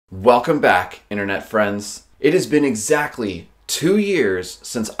Welcome back, internet friends. It has been exactly 2 years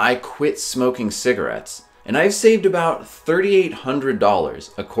since I quit smoking cigarettes, and I've saved about $3,800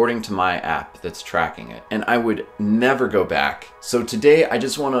 according to my app that's tracking it, and I would never go back. So today I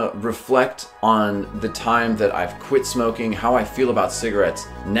just want to reflect on the time that I've quit smoking, how I feel about cigarettes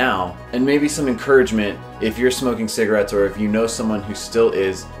now, and maybe some encouragement if you're smoking cigarettes or if you know someone who still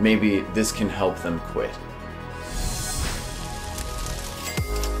is, maybe this can help them quit.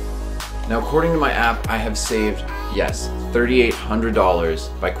 Now, according to my app, I have saved, yes,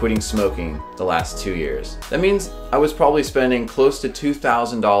 $3,800 by quitting smoking the last 2 years. That means I was probably spending close to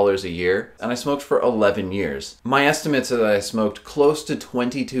 $2,000 a year, and I smoked for 11 years. My estimates are that I smoked close to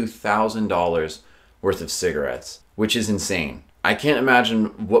 $22,000 worth of cigarettes, which is insane. I can't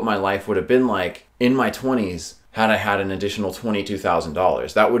imagine what my life would have been like in my 20s had I had an additional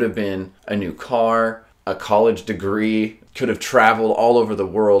 $22,000. That would have been a new car, a college degree, could have traveled all over the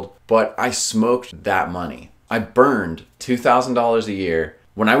world, but I smoked that money. I burned $2,000 a year.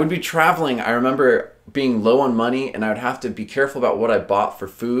 When I would be traveling, I remember being low on money and I would have to be careful about what I bought for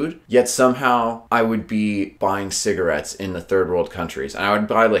food, yet somehow I would be buying cigarettes in the third world countries. And I would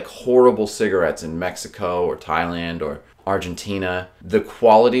buy like horrible cigarettes in Mexico or Thailand or Argentina. The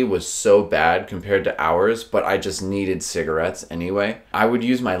quality was so bad compared to ours, but I just needed cigarettes anyway. I would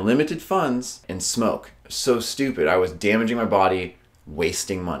use my limited funds and smoke. So stupid. I was damaging my body,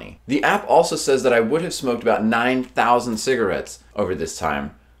 wasting money. The app also says that I would have smoked about 9,000 cigarettes over this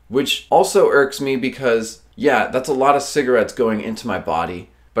time, which also irks me because, yeah, that's a lot of cigarettes going into my body,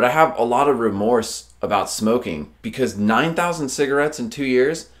 but I have a lot of remorse about smoking because 9,000 cigarettes in 2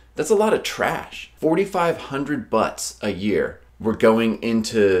 years, that's a lot of trash. 4,500 butts a year were going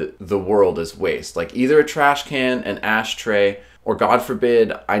into the world as waste, like either a trash can, an ashtray, or God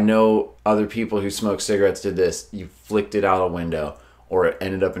forbid, I know other people who smoke cigarettes did this, you flicked it out a window, or it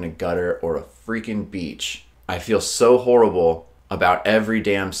ended up in a gutter or a freaking beach. I feel so horrible about every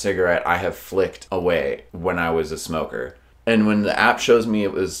damn cigarette I have flicked away when I was a smoker. And when the app shows me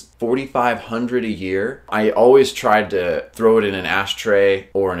it was 4,500 a year, I always tried to throw it in an ashtray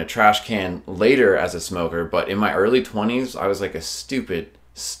or in a trash can later as a smoker, but in my early 20s, I was like a stupid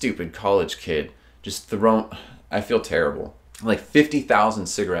college kid. I feel terrible. Like 50,000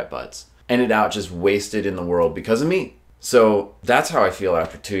 cigarette butts ended out just wasted in the world because of me. So that's how I feel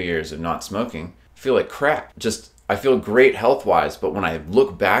after 2 years of not smoking. I feel like crap. I feel great health-wise, but when I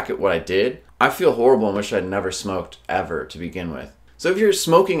look back at what I did, I feel horrible and wish I'd never smoked ever to begin with. So if you're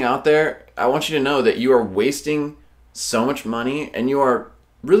smoking out there, I want you to know that you are wasting so much money and you are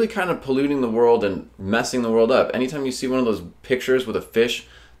really kind of polluting the world and messing the world up. Anytime you see one of those pictures with a fish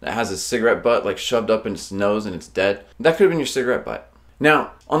that has a cigarette butt like shoved up in its nose and it's dead, that could have been your cigarette butt.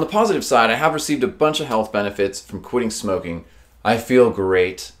 Now, on the positive side, I have received a bunch of health benefits from quitting smoking. I feel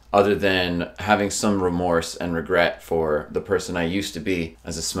great, other than having some remorse and regret for the person I used to be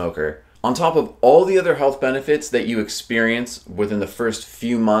as a smoker. On top of all the other health benefits that you experience within the first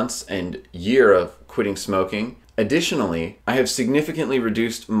few months and year of quitting smoking, additionally, I have significantly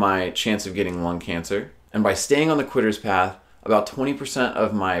reduced my chance of getting lung cancer, and by staying on the quitter's path, about 20%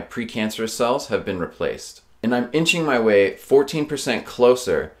 of my precancerous cells have been replaced. And I'm inching my way 14%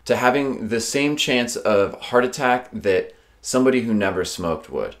 closer to having the same chance of heart attack that somebody who never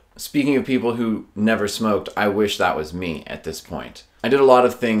smoked would. Speaking of people who never smoked, I wish that was me at this point. I did a lot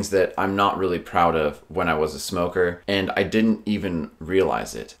of things that I'm not really proud of when I was a smoker, and I didn't even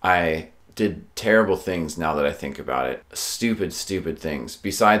realize it. I did terrible things now that I think about it. Stupid things.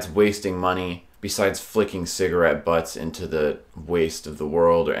 Besides wasting money, besides flicking cigarette butts into the waste of the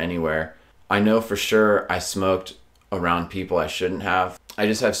world or anywhere, I know for sure I smoked around people I shouldn't have. I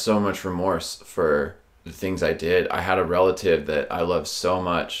just have so much remorse for the things I did. I had a relative that I loved so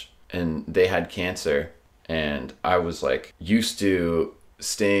much and they had cancer, and I was like used to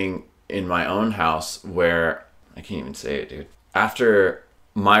staying in my own house where, I can't even say it, dude. After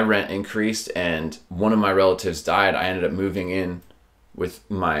my rent increased and one of my relatives died, I ended up moving in with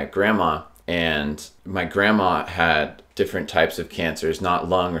my grandma. And my grandma had different types of cancers, not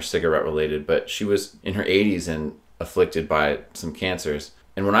lung or cigarette related, but she was in her 80s and afflicted by some cancers.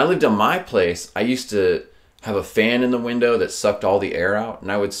 And when I lived on my place, I used to have a fan in the window that sucked all the air out,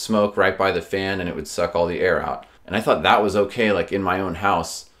 and I would smoke right by the fan and it would suck all the air out. And I thought that was okay, like in my own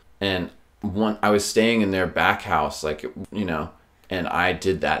house. And I was staying in their back house, like, you know, and I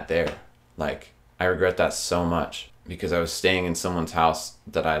did that there. Like, I regret that so much, because I was staying in someone's house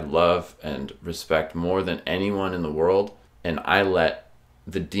that I love and respect more than anyone in the world, and I let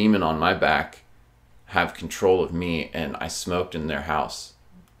the demon on my back have control of me, and I smoked in their house.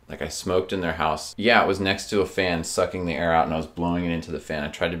 Like I smoked in their house. Yeah, it was next to a fan sucking the air out and I was blowing it into the fan. I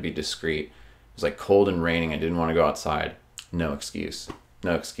tried to be discreet. It was like cold and raining. I didn't want to go outside. No excuse.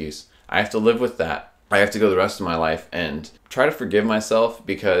 No excuse. I have to live with that. I have to go the rest of my life and try to forgive myself,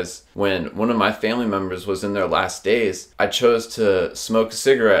 because when one of my family members was in their last days, I chose to smoke a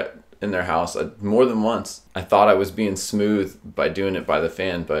cigarette in their house more than once. I thought I was being smooth by doing it by the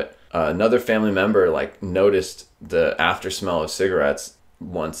fan, but another family member like noticed the after smell of cigarettes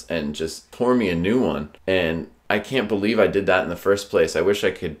once and just poured me a new one. And I can't believe I did that in the first place. I wish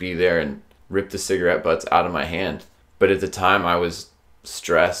I could be there and rip the cigarette butts out of my hand. But at the time I was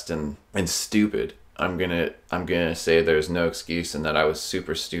stressed and stupid. I'm gonna say there's no excuse and that I was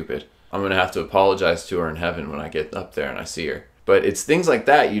super stupid. I'm gonna have to apologize to her in heaven when I get up there and I see her. But it's things like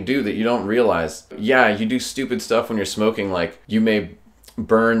that you do that you don't realize. Yeah, you do stupid stuff when you're smoking, like you may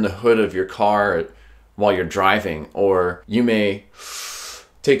burn the hood of your car while you're driving, or you may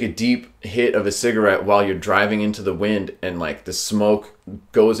take a deep hit of a cigarette while you're driving into the wind and like the smoke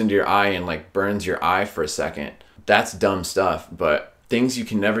goes into your eye and like burns your eye for a second. That's dumb stuff, but things you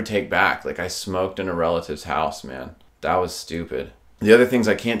can never take back. Like I smoked in a relative's house, man. That was stupid. The other things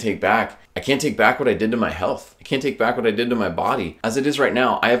I can't take back what I did to my health. I can't take back what I did to my body. As it is right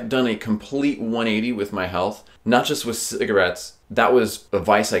now, I have done a complete 180 with my health, not just with cigarettes. That was a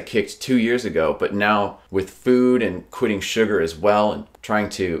vice I kicked 2 years ago, but now with food and quitting sugar as well and trying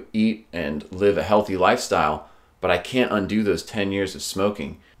to eat and live a healthy lifestyle, but I can't undo those 10 years of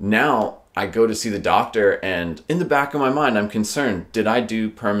smoking. Now I go to see the doctor and in the back of my mind, I'm concerned, did I do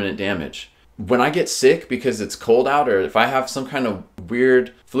permanent damage? When I get sick because it's cold out, or if I have some kind of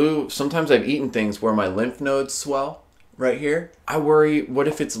weird flu, sometimes I've eaten things where my lymph nodes swell right here. I worry, what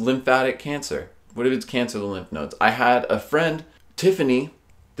if it's lymphatic cancer? What if it's cancer of the lymph nodes? I had a friend, Tiffany,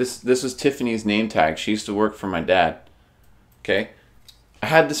 this was Tiffany's name tag. She used to work for my dad, okay? I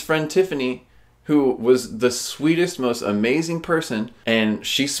had this friend, Tiffany, who was the sweetest, most amazing person, and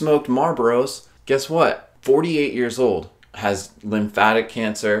she smoked Marlboros. Guess what? 48 years old, has lymphatic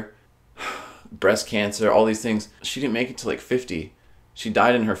cancer, breast cancer, all these things. She didn't make it to like 50. She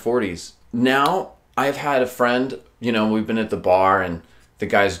died in her 40s. Now, I've had a friend, you know, we've been at the bar and the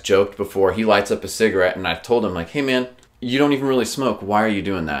guy's joked before. He lights up a cigarette and I've told him like, hey man, you don't even really smoke. Why are you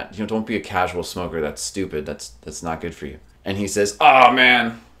doing that? You know, don't be a casual smoker. That's stupid. That's not good for you. And he says, oh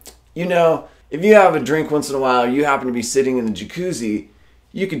man, you know, if you have a drink once in a while, you happen to be sitting in the jacuzzi,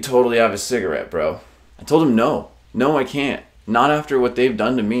 you could totally have a cigarette, bro. I told him no, I can't. Not after what they've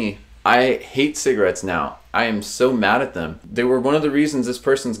done to me. I hate cigarettes now. I am so mad at them. They were one of the reasons this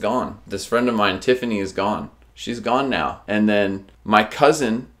person's gone. This friend of mine, Tiffany, is gone. She's gone now. And then my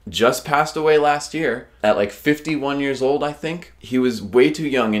cousin just passed away last year at like 51 years old, I think. He was way too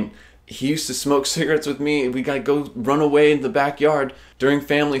young and he used to smoke cigarettes with me. We got to go run away in the backyard during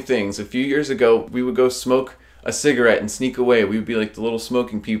family things. A few years ago, we would go smoke a cigarette and sneak away. We would be like the little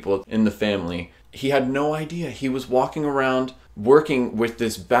smoking people in the family. He had no idea. He was walking around working with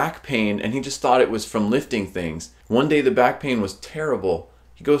this back pain and he just thought it was from lifting things. One day the back pain was terrible.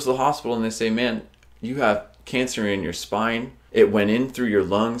 He goes to the hospital and they say, man, you have cancer in your spine. It went in through your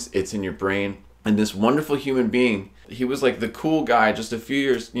lungs. It's in your brain. And this wonderful human being, he was like the cool guy, just a few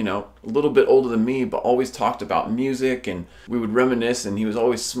years, you know, a little bit older than me, but always talked about music and we would reminisce and he was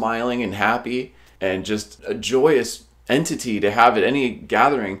always smiling and happy and just a joyous entity to have at any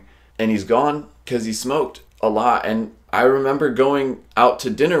gathering. And he's gone because he smoked a lot. And I remember going out to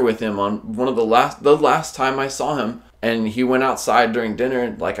dinner with him on one of the last time I saw him, and he went outside during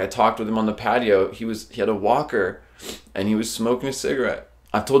dinner. Like I talked with him on the patio. He had a walker and he was smoking a cigarette.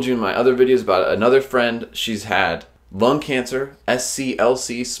 I've told you in my other videos about it. Another friend, she's had lung cancer,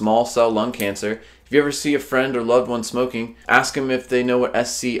 SCLC, small cell lung cancer. If you ever see a friend or loved one smoking, ask them if they know what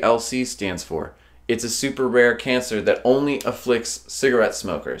SCLC stands for. It's a super rare cancer that only afflicts cigarette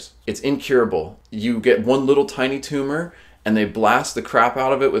smokers. It's incurable. You get one little tiny tumor and they blast the crap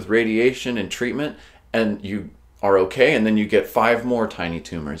out of it with radiation and treatment and you are okay, and then you get 5 more tiny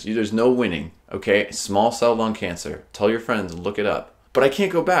tumors. There's no winning, okay? Small cell lung cancer. Tell your friends, look it up. But I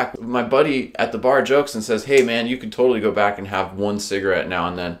can't go back. My buddy at the bar jokes and says, hey man, you could totally go back and have one cigarette now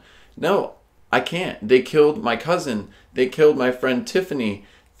and then. No, I can't. They killed my cousin. They killed my friend Tiffany.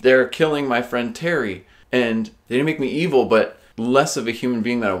 They're killing my friend Terry. And they didn't make me evil, but less of a human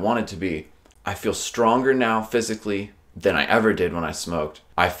being than I wanted to be. I feel stronger now physically than I ever did when I smoked.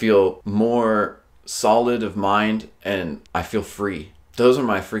 I feel more solid of mind and I feel free. Those are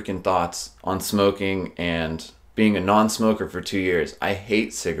my freaking thoughts on smoking and being a non-smoker for 2 years. I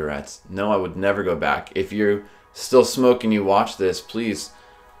hate cigarettes. No, I would never go back. If you're still smoking, you watch this, please,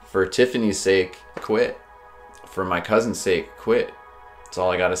 for Tiffany's sake, quit. For my cousin's sake, quit. That's all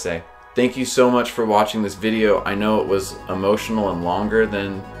I gotta say. Thank you so much for watching this video. I know it was emotional and longer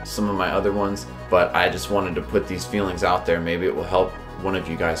than some of my other ones, but I just wanted to put these feelings out there. Maybe it will help one of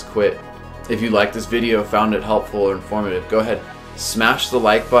you guys quit. If you liked this video, found it helpful or informative, go ahead, smash the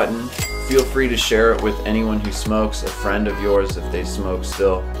like button. Feel free to share it with anyone who smokes, a friend of yours if they smoke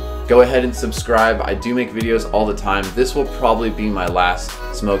still. Go ahead and subscribe. I do make videos all the time. This will probably be my last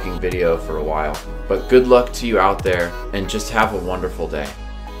smoking video for a while. But good luck to you out there, and just have a wonderful day.